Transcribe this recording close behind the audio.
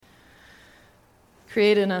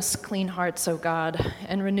Create in us clean hearts, O God,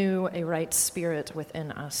 and renew a right spirit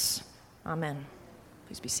within us. Amen.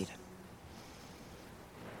 Please be seated.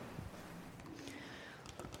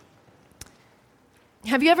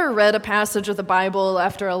 Have you ever read a passage of the Bible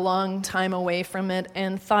after a long time away from it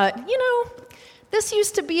and thought, this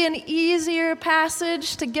used to be an easier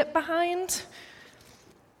passage to get behind?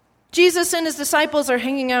 Jesus and his disciples are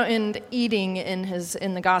hanging out and eating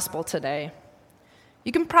in the gospel today.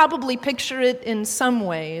 You can probably picture it in some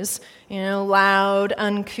ways, loud,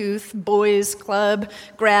 uncouth boys' club,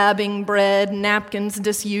 grabbing bread, napkins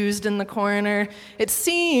disused in the corner. It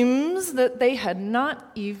seems that they had not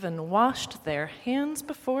even washed their hands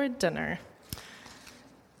before dinner.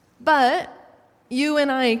 But you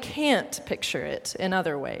and I can't picture it in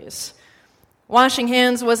other ways. Washing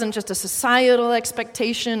hands wasn't just a societal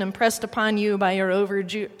expectation impressed upon you by your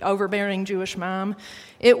overbearing Jewish mom.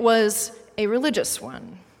 It was a religious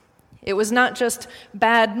one. It was not just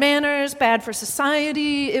bad manners, bad for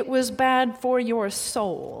society, it was bad for your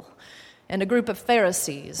soul. And a group of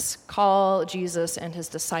Pharisees call Jesus and his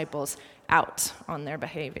disciples out on their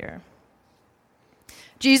behavior.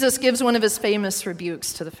 Jesus gives one of his famous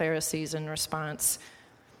rebukes to the Pharisees in response.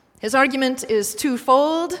 His argument is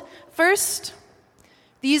twofold. First,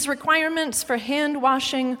 these requirements for hand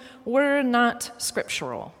washing were not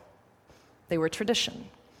scriptural. They were tradition.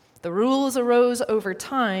 The rules arose over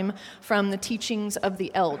time from the teachings of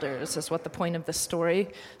the elders, is what the point of the story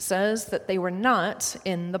says, that they were not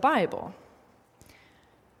in the Bible.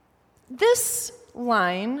 This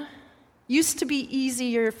line used to be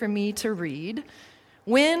easier for me to read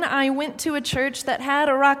when I went to a church that had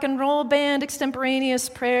a rock and roll band, extemporaneous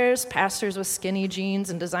prayers, pastors with skinny jeans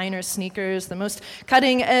and designer sneakers, the most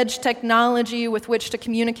cutting-edge technology with which to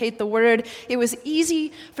communicate the word. It was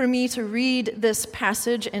easy for me to read this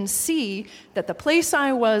passage and see that the place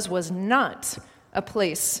I was not a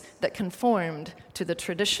place that conformed to the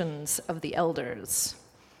traditions of the elders.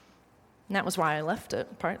 And that was why I left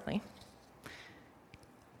it, partly.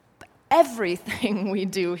 But everything we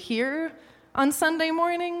do here on Sunday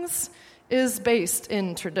mornings is based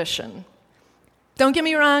in tradition. Don't get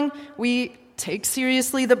me wrong, we take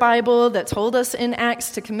seriously the Bible that told us in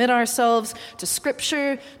Acts to commit ourselves to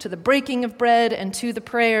Scripture, to the breaking of bread, and to the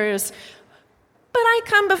prayers. But I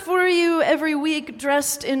come before you every week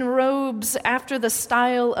dressed in robes after the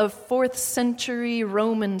style of 4th century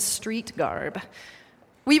Roman street garb.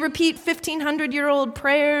 We repeat 1,500-year-old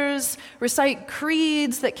prayers, recite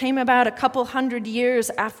creeds that came about a couple hundred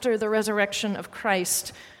years after the resurrection of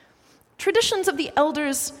Christ. Traditions of the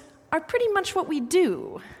elders are pretty much what we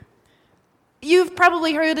do. You've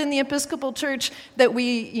probably heard in the Episcopal Church that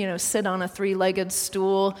we, sit on a 3-legged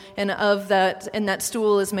stool, and that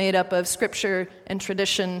stool is made up of Scripture and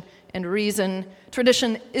tradition and reason.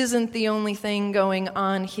 Tradition isn't the only thing going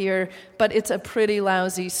on here, but it's a pretty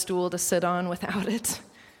lousy stool to sit on without it.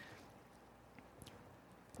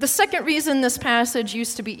 The second reason this passage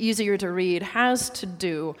used to be easier to read has to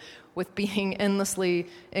do with being endlessly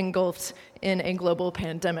engulfed in a global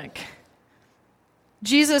pandemic.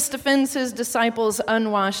 Jesus defends his disciples'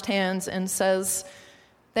 unwashed hands and says,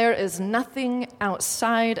 "There is nothing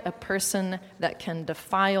outside a person that can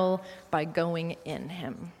defile by going in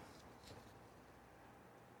him."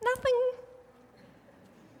 Nothing.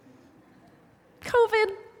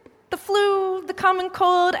 COVID, the flu, the common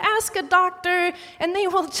cold, ask a doctor, and they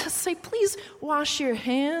will just say, please wash your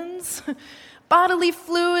hands. Bodily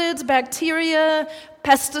fluids, bacteria,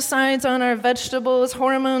 pesticides on our vegetables,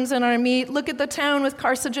 hormones in our meat. Look at the town with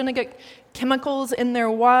carcinogenic chemicals in their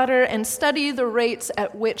water and study the rates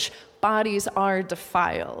at which bodies are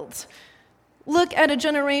defiled. Look at a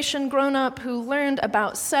generation grown up who learned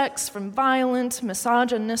about sex from violent,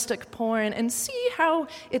 misogynistic porn and see how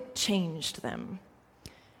it changed them.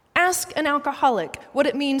 Ask an alcoholic what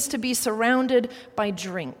it means to be surrounded by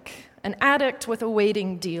drink, an addict with a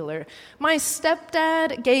waiting dealer. My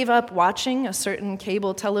stepdad gave up watching a certain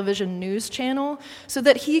cable television news channel so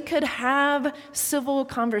that he could have civil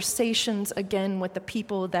conversations again with the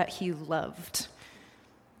people that he loved.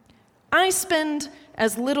 I spend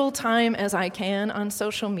as little time as I can on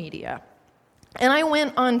social media. And I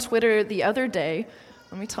went on Twitter the other day,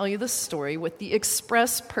 let me tell you this story, with the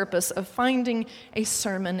express purpose of finding a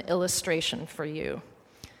sermon illustration for you.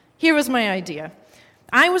 Here was my idea.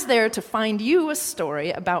 I was there to find you a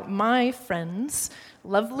story about my friends,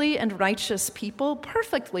 lovely and righteous people,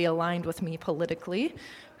 perfectly aligned with me politically,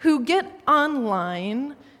 who get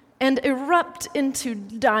online and erupt into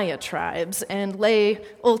diatribes and lay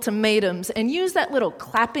ultimatums and use that little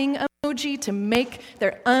clapping emoji to make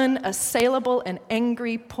their unassailable and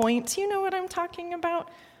angry point. You know what I'm talking about?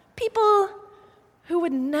 People who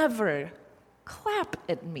would never clap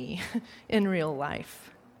at me in real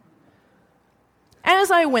life.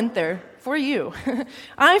 As I went there for you,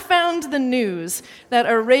 I found the news that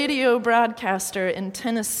a radio broadcaster in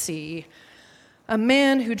Tennessee, a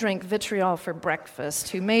man who drank vitriol for breakfast,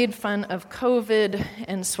 who made fun of COVID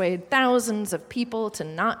and swayed thousands of people to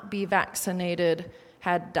not be vaccinated,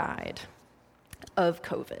 had died of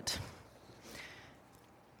COVID.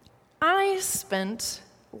 I spent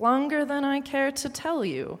longer than I care to tell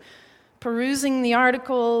you, perusing the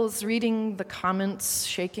articles, reading the comments,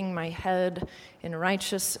 shaking my head in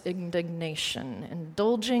righteous indignation,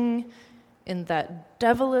 indulging in that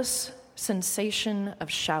devilish sensation of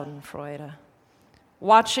schadenfreude,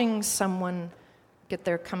 watching someone get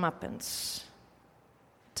their comeuppance,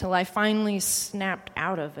 till I finally snapped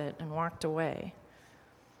out of it and walked away.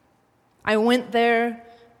 I went there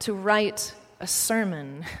to write a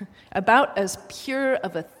sermon about as pure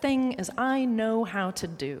of a thing as I know how to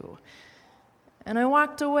do. And I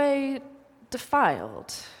walked away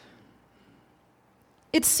defiled.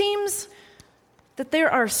 It seems that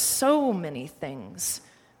there are so many things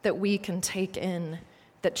that we can take in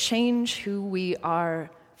that change who we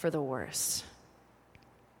are for the worse.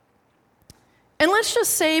 And let's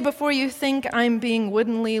just say, before you think I'm being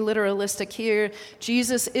woodenly literalistic here,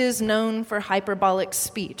 Jesus is known for hyperbolic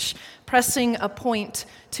speech, pressing a point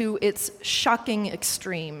to its shocking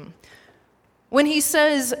extreme. When he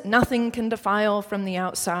says nothing can defile from the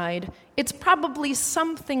outside, it's probably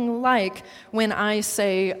something like when I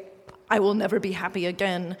say, I will never be happy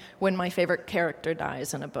again when my favorite character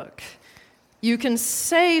dies in a book. You can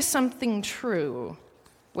say something true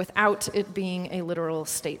without it being a literal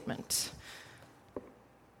statement.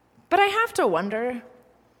 But I have to wonder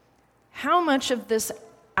how much of this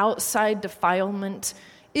outside defilement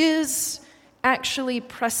is actually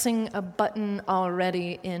pressing a button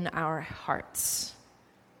already in our hearts.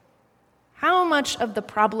 How much of the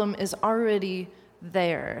problem is already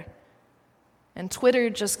there, and Twitter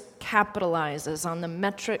just capitalizes on the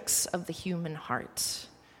metrics of the human heart.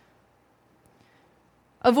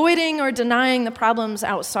 Avoiding or denying the problems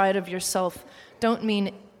outside of yourself don't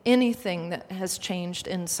mean anything that has changed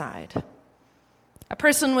inside. A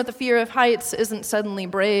person with a fear of heights isn't suddenly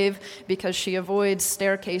brave because she avoids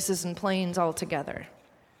staircases and planes altogether.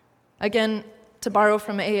 Again, to borrow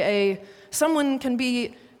from AA, someone can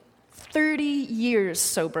be 30 years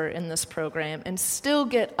sober in this program and still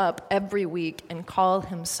get up every week and call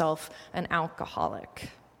himself an alcoholic.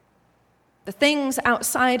 The things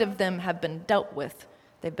outside of them have been dealt with,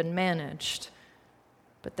 they've been managed,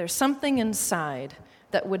 but there's something inside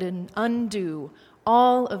that would undo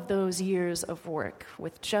all of those years of work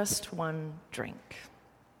with just one drink.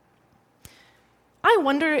 I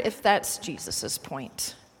wonder if that's Jesus'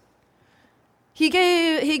 point. He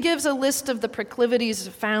gives a list of the proclivities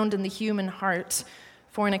found in the human heart: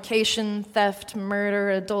 fornication, theft, murder,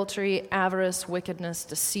 adultery, avarice, wickedness,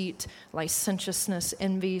 deceit, licentiousness,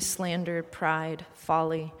 envy, slander, pride,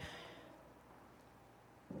 folly.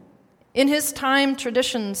 In his time,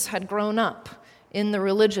 traditions had grown up in the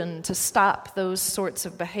religion to stop those sorts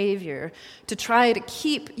of behavior, to try to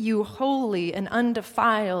keep you holy and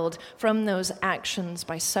undefiled from those actions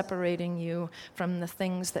by separating you from the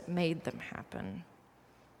things that made them happen.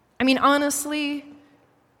 I mean, honestly,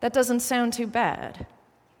 that doesn't sound too bad.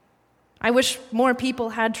 I wish more people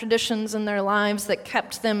had traditions in their lives that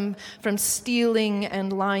kept them from stealing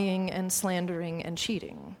and lying and slandering and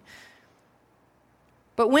cheating.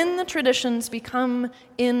 But when the traditions become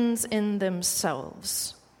ends in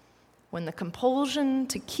themselves, when the compulsion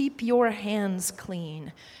to keep your hands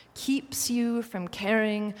clean keeps you from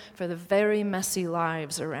caring for the very messy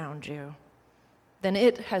lives around you, then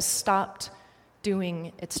it has stopped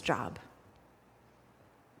doing its job.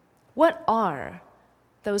 What are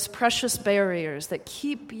those precious barriers that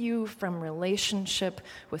keep you from relationship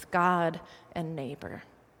with God and neighbor?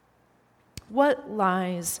 What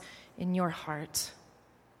lies in your heart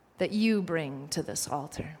that you bring to this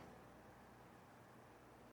altar?